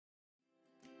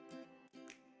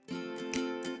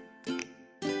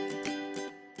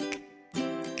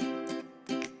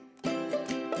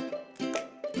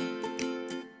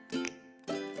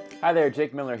Hi there,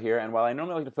 Jake Miller here, and while I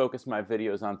normally like to focus my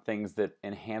videos on things that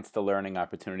enhance the learning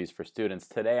opportunities for students,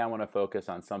 today I want to focus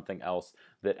on something else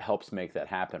that helps make that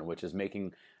happen, which is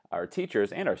making our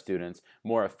teachers and our students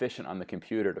more efficient on the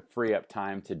computer to free up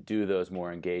time to do those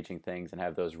more engaging things and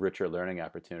have those richer learning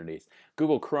opportunities.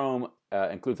 Google Chrome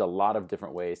includes a lot of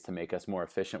different ways to make us more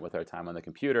efficient with our time on the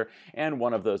computer, and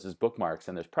one of those is bookmarks.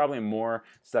 And there's probably more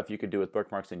stuff you could do with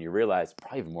bookmarks than you realize,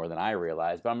 probably even more than I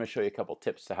realize, but I'm going to show you a couple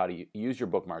tips to how to use your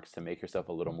bookmarks to make yourself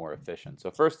a little more efficient.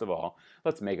 So first of all,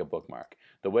 let's make a bookmark.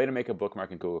 The way to make a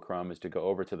bookmark in Google Chrome is to go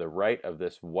over to the right of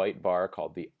this white bar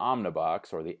called the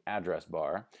Omnibox, or the address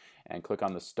bar, and click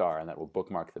on the star, and that will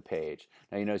bookmark the page.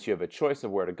 Now you notice you have a choice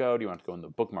of where to go. Do you want to go in the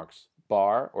bookmarks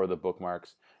bar or the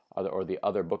bookmarks or the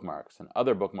other bookmarks? And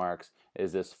other bookmarks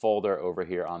is this folder over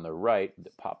here on the right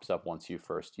that pops up once you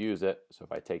first use it. So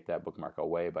if I take that bookmark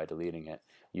away by deleting it,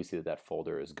 you see that that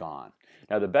folder is gone.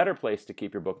 Now the better place to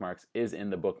keep your bookmarks is in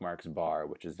the bookmarks bar,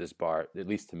 which is this bar, at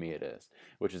least to me it is,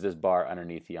 which is this bar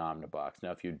underneath the Omnibox.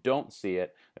 Now if you don't see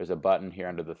it, there's a button here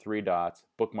under the three dots,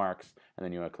 bookmarks, and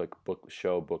then you want to click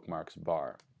show bookmarks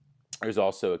bar. There's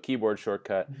also a keyboard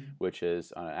shortcut, which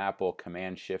is on an Apple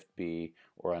Command-Shift-B,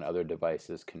 or on other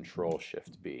devices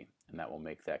Control-Shift-B, and that will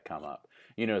make that come up.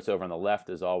 You notice over on the left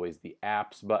is always the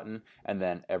Apps button, and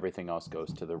then everything else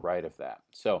goes to the right of that.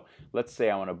 So let's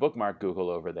say I want to bookmark Google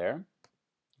over there.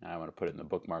 I want to put it in the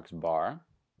bookmarks bar.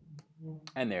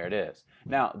 And there it is.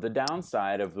 Now, the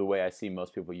downside of the way I see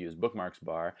most people use bookmarks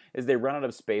bar is they run out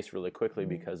of space really quickly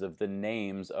because of the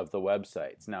names of the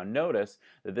websites. Now, notice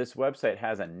that this website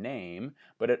has a name,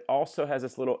 but it also has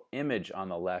this little image on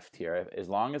the left here. As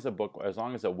long as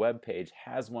a web page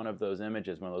has one of those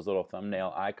images, one of those little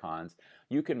thumbnail icons,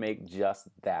 you can make just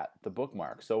that the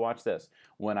bookmark. So watch this.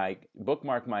 When I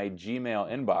bookmark my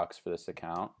Gmail inbox for this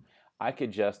account, I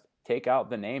could just take out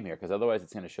the name here, because otherwise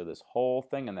it's going to show this whole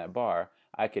thing in that bar.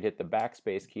 I could hit the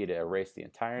backspace key to erase the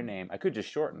entire name. I could just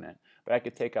shorten it, but I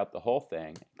could take out the whole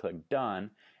thing, click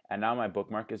done, and now my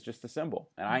bookmark is just a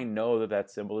symbol. And I know that that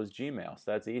symbol is Gmail,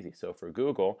 so that's easy. So for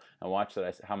Google, and watch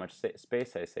how much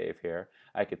space I save here,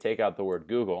 I could take out the word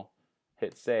Google,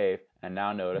 hit save, and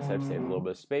now notice I've saved a little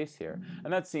bit of space here.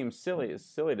 And that seems silly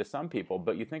to some people,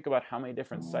 but you think about how many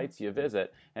different sites you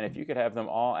visit, and if you could have them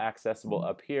all accessible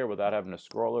up here without having to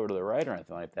scroll over to the right or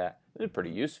anything like that, it's pretty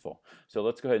useful. So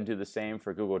let's go ahead and do the same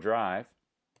for Google Drive.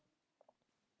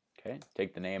 Okay,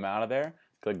 take the name out of there,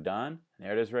 click done, and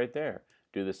there it is right there.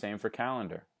 Do the same for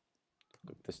calendar.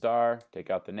 Click the star,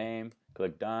 take out the name,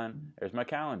 click done, there's my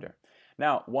calendar.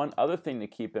 Now, one other thing to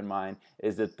keep in mind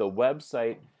is that the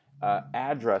website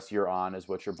address you're on is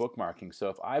what you're bookmarking. So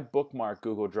if I bookmark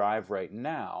Google Drive right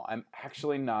now, I'm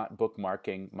actually not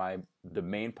bookmarking the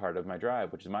main part of my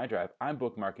drive, which is my drive. I'm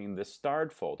bookmarking the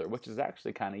starred folder, which is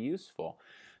actually kind of useful.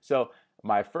 So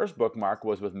my first bookmark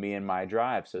was with me and my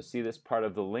drive. So see, this part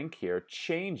of the link here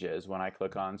changes when I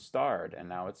click on starred, and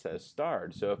now it says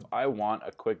starred. So if I want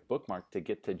a quick bookmark to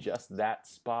get to just that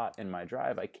spot in my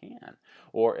drive, I can.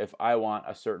 Or if I want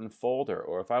a certain folder,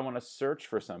 or if I want to search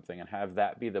for something and have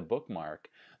that be the bookmark,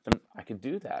 then I could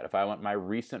do that. If I want my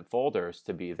recent folders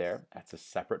to be there, that's a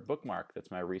separate bookmark. That's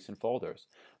my recent folders.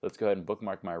 Let's go ahead and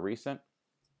bookmark my recent.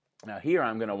 Now here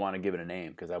I'm going to want to give it a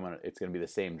name, because it's going to be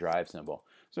the same drive symbol.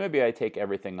 So maybe I take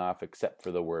everything off except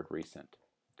for the word recent.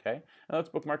 Okay, and let's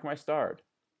bookmark my starred.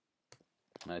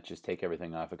 Let's just take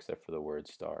everything off except for the word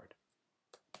starred.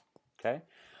 Okay.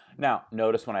 Now,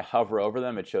 notice when I hover over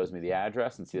them, it shows me the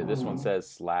address, and see that this one says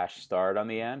 /starred on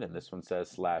the end, and this one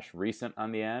says /recent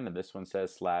on the end, and this one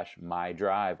says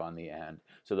 /my_drive on the end.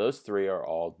 So those three are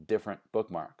all different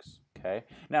bookmarks. Okay.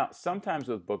 Now, sometimes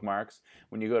with bookmarks,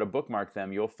 when you go to bookmark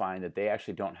them, you'll find that they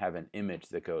actually don't have an image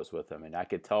that goes with them. And I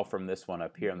could tell from this one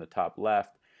up here on the top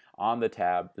left on the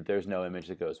tab that there's no image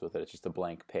that goes with it. It's just a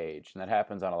blank page. And that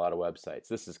happens on a lot of websites.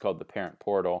 This is called the Parent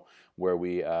Portal, where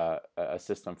we a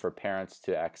system for parents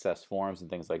to access forms and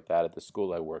things like that at the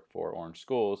school I work for, Orange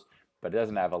Schools, but it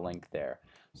doesn't have a link there.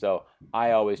 So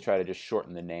I always try to just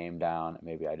shorten the name down.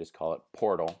 Maybe I just call it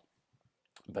Portal,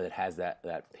 but it has that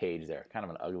page there. Kind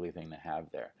of an ugly thing to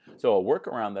have there. So a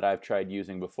workaround that I've tried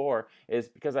using before is,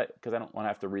 because I don't want to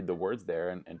have to read the words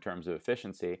there in terms of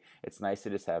efficiency, it's nice to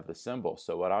just have the symbol.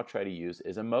 So what I'll try to use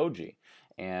is emoji.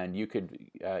 And you could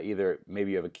either,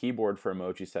 maybe you have a keyboard for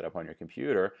emoji set up on your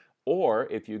computer, or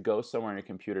if you go somewhere on your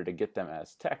computer to get them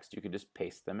as text, you could just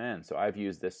paste them in. So I've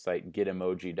used this site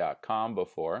getemoji.com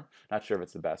before. Not sure if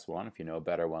it's the best one. If you know a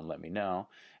better one, let me know.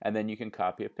 And then you can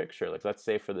copy a picture. Like, let's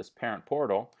say for this parent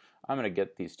portal, I'm going to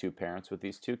get these two parents with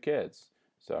these two kids.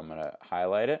 So I'm going to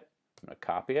highlight it. I'm going to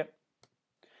copy it.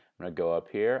 I'm going to go up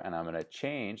here and I'm going to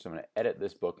change, so I'm going to edit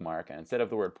this bookmark, and instead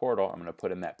of the word portal, I'm going to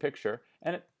put in that picture,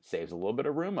 and it saves a little bit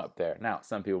of room up there. Now,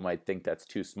 some people might think that's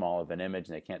too small of an image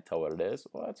and they can't tell what it is.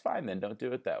 Well, that's fine then, don't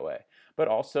do it that way. But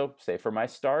also, say for my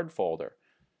starred folder,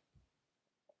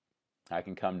 I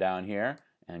can come down here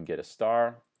and get a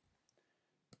star,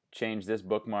 change this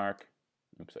bookmark,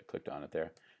 oops, I clicked on it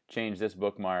there, change this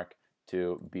bookmark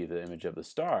to be the image of the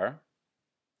star,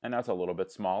 and now it's a little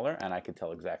bit smaller, and I can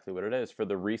tell exactly what it is. For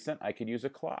the recent, I could use a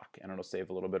clock, and it'll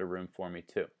save a little bit of room for me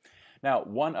too. Now,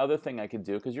 one other thing I could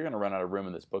do, because you're going to run out of room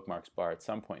in this bookmarks bar at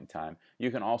some point in time,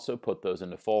 you can also put those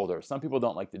into folders. Some people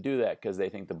don't like to do that because they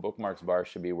think the bookmarks bar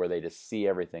should be where they just see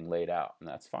everything laid out, and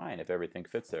that's fine if everything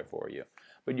fits there for you.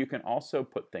 But you can also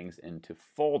put things into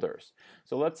folders.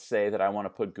 So let's say that I want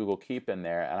to put Google Keep in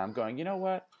there, and I'm going, you know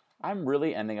what? I'm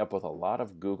really ending up with a lot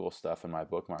of Google stuff in my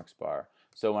bookmarks bar.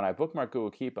 So when I bookmark Google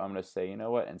Keep, I'm going to say, you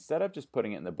know what? Instead of just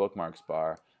putting it in the bookmarks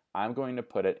bar, I'm going to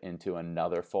put it into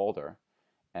another folder.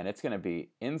 And it's going to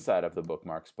be inside of the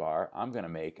bookmarks bar. I'm going to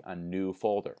make a new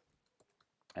folder,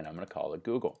 and I'm going to call it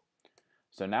Google.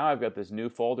 So now I've got this new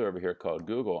folder over here called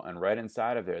Google, and right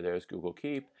inside of there, there's Google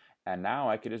Keep, and now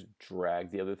I could just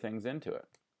drag the other things into it.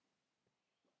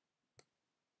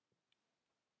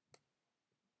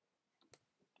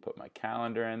 Put my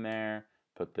calendar in there,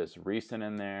 put this recent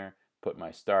in there, put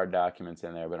my starred documents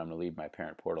in there, but I'm going to leave my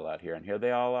parent portal out here, and here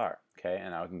they all are, okay?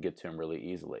 And now I can get to them really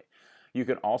easily. You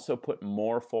can also put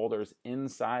more folders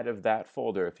inside of that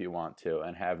folder if you want to,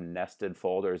 and have nested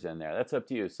folders in there. That's up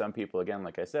to you. Some people, again,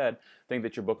 like I said, think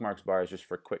that your bookmarks bar is just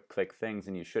for quick click things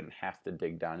and you shouldn't have to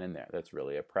dig down in there. That's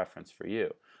really a preference for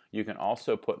you. You can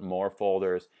also put more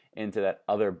folders into that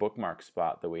other bookmark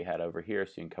spot that we had over here,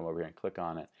 so you can come over here and click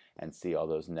on it and see all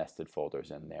those nested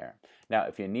folders in there. Now,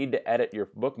 if you need to edit your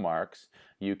bookmarks,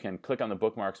 you can click on the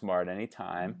bookmarks bar at any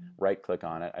time, right click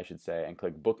on it, I should say, and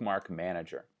click Bookmark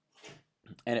Manager.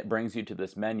 And it brings you to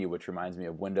this menu, which reminds me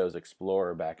of Windows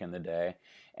Explorer back in the day,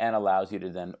 and allows you to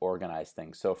then organize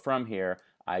things. So from here,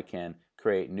 I can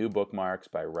create new bookmarks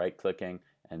by right-clicking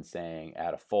and saying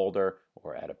add a folder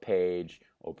or add a page,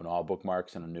 open all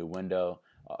bookmarks in a new window,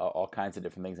 all kinds of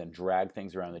different things, and drag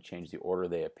things around to change the order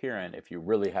they appear in if you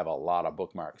really have a lot of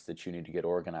bookmarks that you need to get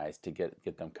organized to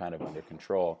get them kind of under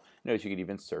control. Notice you could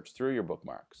even search through your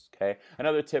bookmarks. Okay.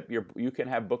 Another tip, you can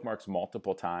have bookmarks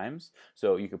multiple times,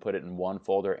 so you could put it in one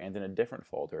folder and in a different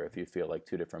folder if you feel like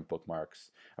two different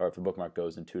bookmarks, or if the bookmark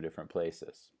goes in two different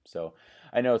places. So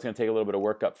I know it's going to take a little bit of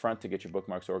work up front to get your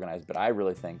bookmarks organized, but I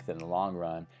really think that in the long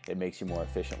run it makes you more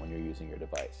efficient when you're using your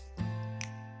device.